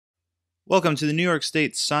Welcome to the New York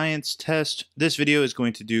State Science Test. This video is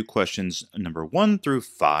going to do questions number 1 through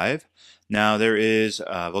 5. Now there is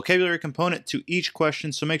a vocabulary component to each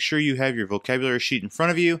question, so make sure you have your vocabulary sheet in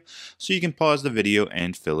front of you so you can pause the video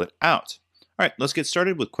and fill it out. Alright, let's get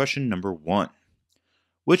started with question number 1.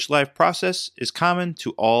 Which life process is common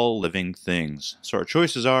to all living things? So our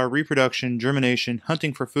choices are reproduction, germination,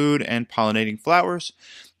 hunting for food, and pollinating flowers.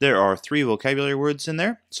 There are 3 vocabulary words in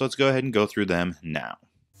there, so let's go ahead and go through them now.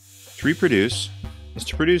 To reproduce is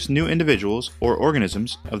to produce new individuals or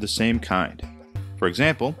organisms of the same kind. For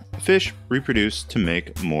example, fish reproduce to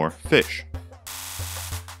make more fish.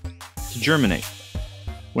 To germinate,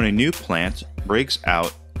 when a new plant breaks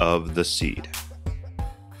out of the seed.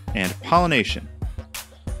 And pollination,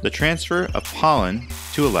 the transfer of pollen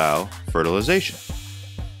to allow fertilization.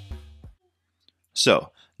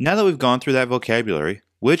 So, now that we've gone through that vocabulary,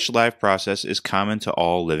 which life process is common to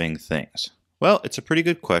all living things? Well, it's a pretty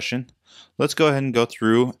good question. Let's go ahead and go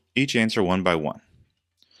through each answer one by one.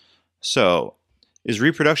 So, is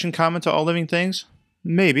reproduction common to all living things?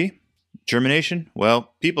 Maybe. Germination?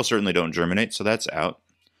 Well, people certainly don't germinate, so that's out.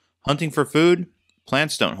 Hunting for food?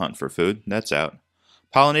 Plants don't hunt for food. That's out.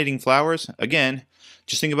 Pollinating flowers? Again,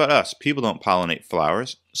 just think about us. People don't pollinate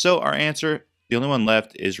flowers. So our answer, the only one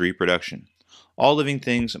left, is reproduction. All living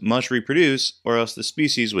things must reproduce, or else the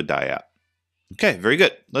species would die out. Okay, very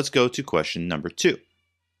good. Let's go to question number 2.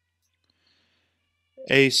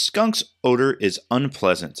 A skunk's odor is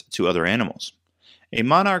unpleasant to other animals. A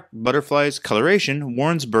monarch butterfly's coloration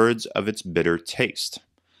warns birds of its bitter taste.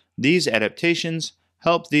 These adaptations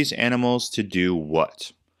help these animals to do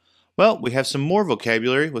what? Well, we have some more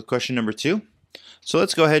vocabulary with question number 2. So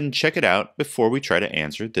let's go ahead and check it out before we try to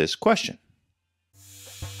answer this question.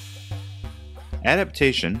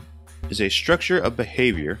 Adaptation is a structure of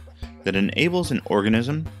behavior that enables an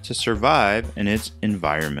organism to survive in its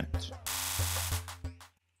environment.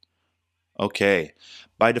 Okay,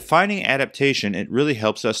 by defining adaptation, it really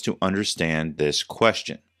helps us to understand this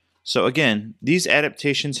question. So again, these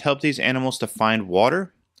adaptations help these animals to find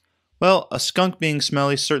water. Well, a skunk being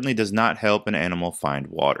smelly certainly does not help an animal find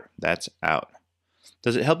water. That's out.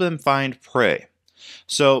 Does it help them find prey?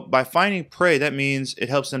 So by finding prey, that means it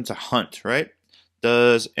helps them to hunt, right?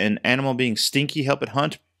 Does an animal being stinky help it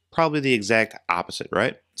hunt? Probably the exact opposite,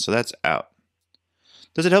 right? So that's out.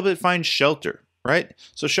 Does it help it find shelter, right?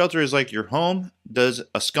 So shelter is like your home. Does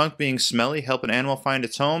a skunk being smelly help an animal find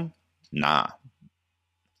its home? Nah.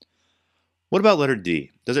 What about letter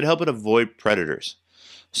D? Does it help it avoid predators?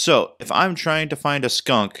 So if I'm trying to find a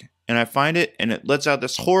skunk and I find it and it lets out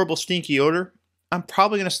this horrible stinky odor, I'm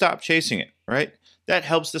probably going to stop chasing it, right? That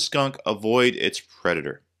helps the skunk avoid its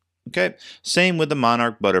predator. Okay, same with the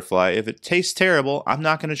monarch butterfly. If it tastes terrible, I'm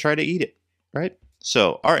not going to try to eat it, right?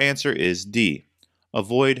 So our answer is D,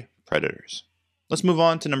 avoid predators. Let's move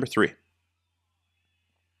on to number 3.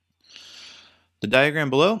 The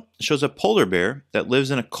diagram below shows a polar bear that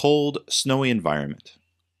lives in a cold, snowy environment.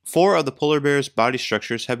 4 of the polar bear's body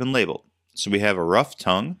structures have been labeled. So we have a rough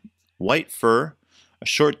tongue, white fur, a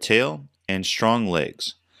short tail, and strong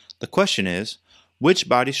legs. The question is, which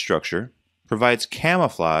body structure provides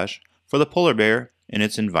camouflage for the polar bear in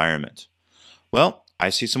its environment? Well, I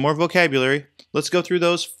see some more vocabulary. Let's go through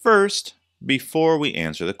those first before we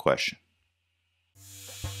answer the question.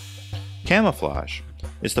 Camouflage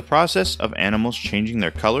is the process of animals changing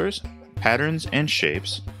their colors, patterns, and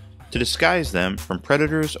shapes to disguise them from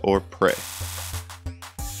predators or prey.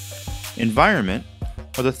 Environment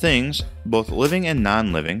are the things, both living and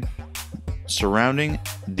non-living, surrounding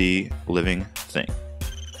the living thing.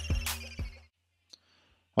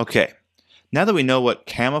 Okay, now that we know what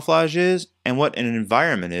camouflage is and what an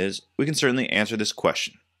environment is, we can certainly answer this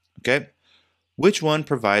question. Okay, which one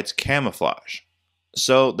provides camouflage?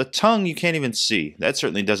 So the tongue you can't even see. That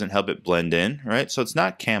certainly doesn't help it blend in, right? So it's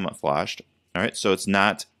not camouflaged. All right, so it's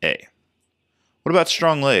not A. What about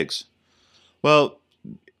strong legs? Well,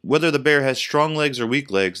 whether the bear has strong legs or weak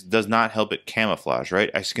legs does not help it camouflage, right?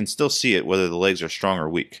 I can still see it whether the legs are strong or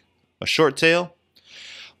weak. A short tail?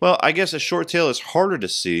 Well, I guess a short tail is harder to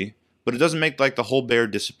see, but it doesn't make like the whole bear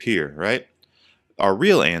disappear, right? Our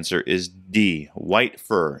real answer is D, white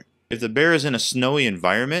fur. If the bear is in a snowy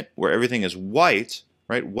environment where everything is white,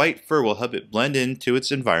 right, white fur will help it blend into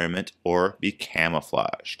its environment or be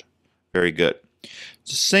camouflaged. Very good. It's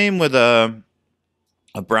the same with a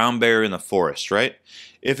brown bear in the forest, right?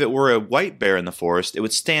 If it were a white bear in the forest, it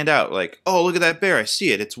would stand out like, oh, look at that bear, I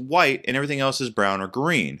see it. It's white and everything else is brown or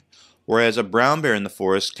green. Whereas a brown bear in the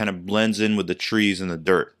forest kind of blends in with the trees and the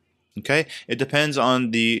dirt. Okay? It depends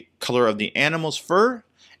on the color of the animal's fur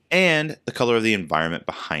and the color of the environment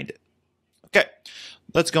behind it. Okay,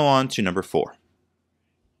 let's go on to number 4.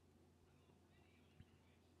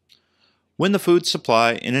 When the food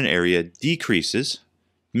supply in an area decreases,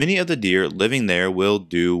 many of the deer living there will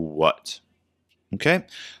do what? Okay,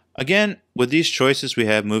 again, with these choices we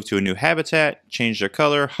have move to a new habitat, change their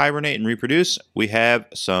color, hibernate, and reproduce. We have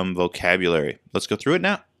some vocabulary. Let's go through it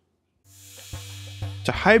now.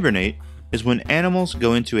 To hibernate is when animals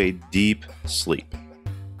go into a deep sleep.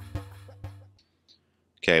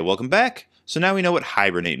 Okay, welcome back. So now we know what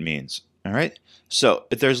hibernate means. All right, so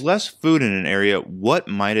if there's less food in an area, what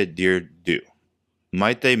might a deer do?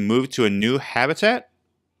 Might they move to a new habitat?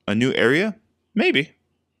 A new area? Maybe.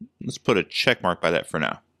 Let's put a check mark by that for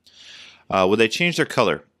now. Would they change their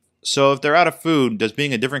color? So if they're out of food, does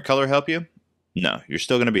being a different color help you? No, you're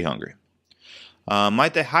still going to be hungry.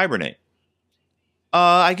 Might they hibernate?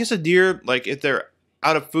 I guess a deer, like if they're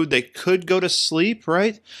out of food, they could go to sleep,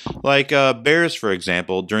 right? Like bears, for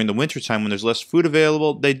example, during the wintertime when there's less food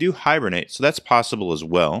available, they do hibernate. So that's possible as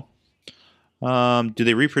well. Do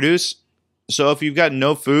they reproduce? So if you've got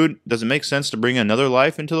no food, does it make sense to bring another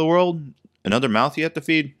life into the world? Another mouth you have to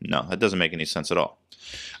feed? No, that doesn't make any sense at all.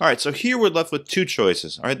 All right, so here we're left with 2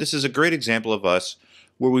 choices. All right, this is a great example of us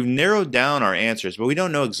where we've narrowed down our answers, but we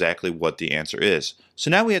don't know exactly what the answer is. So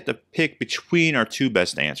now we have to pick between our 2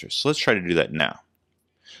 best answers. So let's try to do that now.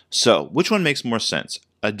 So which one makes more sense?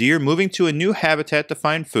 A deer moving to a new habitat to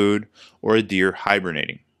find food, or a deer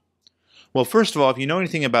hibernating? Well, first of all, if you know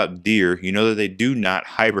anything about deer, you know that they do not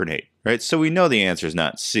hibernate, right? So we know the answer is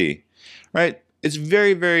not C, right? It's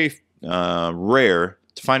very, very rare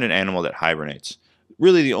to find an animal that hibernates.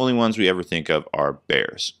 Really, the only ones we ever think of are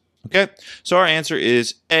bears. Okay, so our answer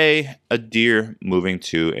is A, a deer moving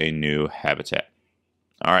to a new habitat.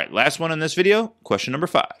 All right, last one in this video, question number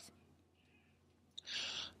 5.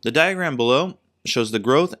 The diagram below shows the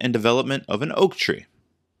growth and development of an oak tree.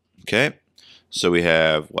 Okay, so we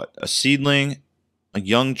have what? A seedling, a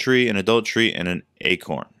young tree, an adult tree, and an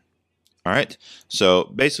acorn. All right, so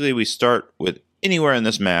basically we start with anywhere in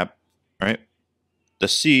this map, right? The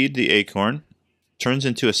seed, the acorn, turns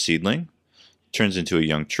into a seedling, turns into a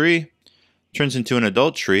young tree, turns into an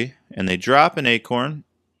adult tree, and they drop an acorn,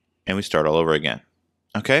 and we start all over again.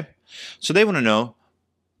 Okay? So they want to know,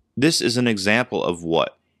 this is an example of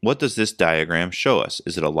what? What does this diagram show us?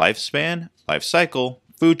 Is it a lifespan, life cycle,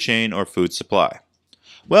 food chain, or food supply?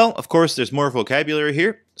 Well, of course, there's more vocabulary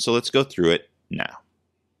here, so let's go through it now.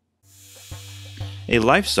 A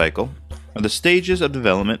life cycle are the stages of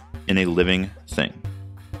development in a living thing.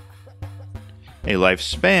 A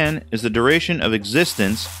lifespan is the duration of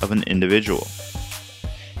existence of an individual.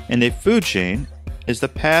 And a food chain is the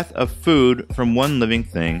path of food from one living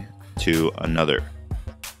thing to another.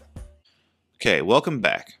 Okay, welcome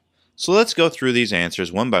back. So let's go through these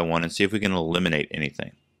answers one by one and see if we can eliminate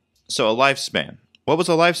anything. So a lifespan. What was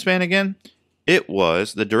a lifespan again? It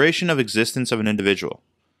was the duration of existence of an individual.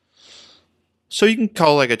 So you can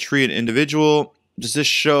call like a tree an individual. Does this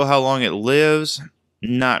show how long it lives?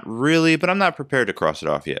 Not really, but I'm not prepared to cross it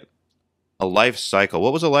off yet. A life cycle.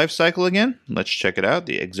 What was a life cycle again? Let's check it out.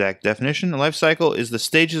 The exact definition. A life cycle is the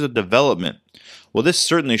stages of development. Well, this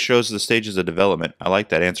certainly shows the stages of development. I like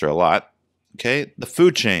that answer a lot. Okay, the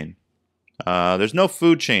food chain. There's no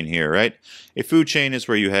food chain here, right? A food chain is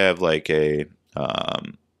where you have like a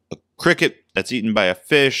cricket that's eaten by a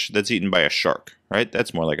fish that's eaten by a shark, right?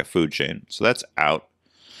 That's more like a food chain. So that's out.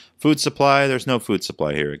 Food supply, there's no food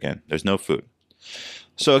supply here again. There's no food.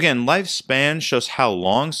 So again, lifespan shows how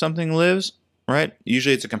long something lives, right?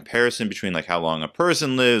 Usually it's a comparison between like how long a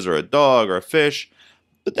person lives or a dog or a fish,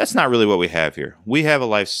 but that's not really what we have here. We have a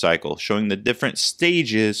life cycle showing the different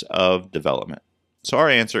stages of development. So our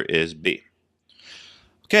answer is B.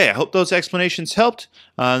 Okay, I hope those explanations helped.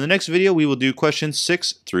 In the next video, we will do questions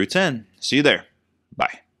 6 through 10. See you there.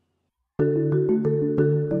 Bye.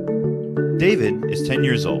 David is 10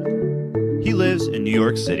 years old. He lives in New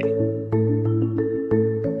York City.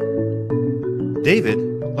 David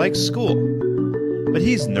likes school, but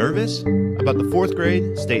he's nervous about the 4th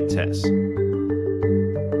grade state test.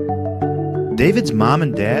 David's mom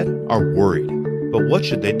and dad are worried, but what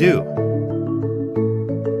should they do?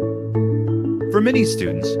 For many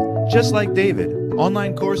students, just like David,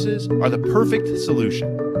 online courses are the perfect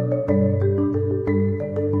solution.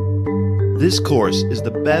 This course is the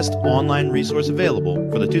best online resource available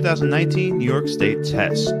for the 2019 New York State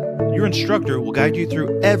test. Your instructor will guide you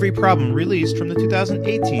through every problem released from the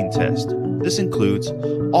 2018 test. This includes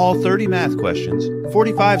all 30 math questions,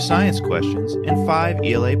 45 science questions, and 5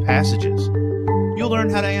 ELA passages. You'll learn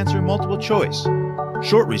how to answer multiple choice,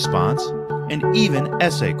 short response, and even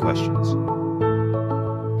essay questions.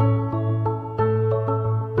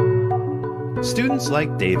 students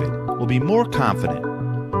like David will be more confident,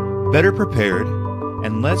 better prepared,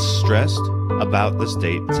 and less stressed about the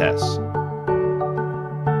state tests.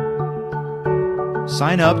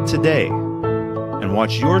 Sign up today and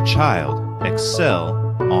watch your child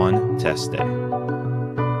excel on test day.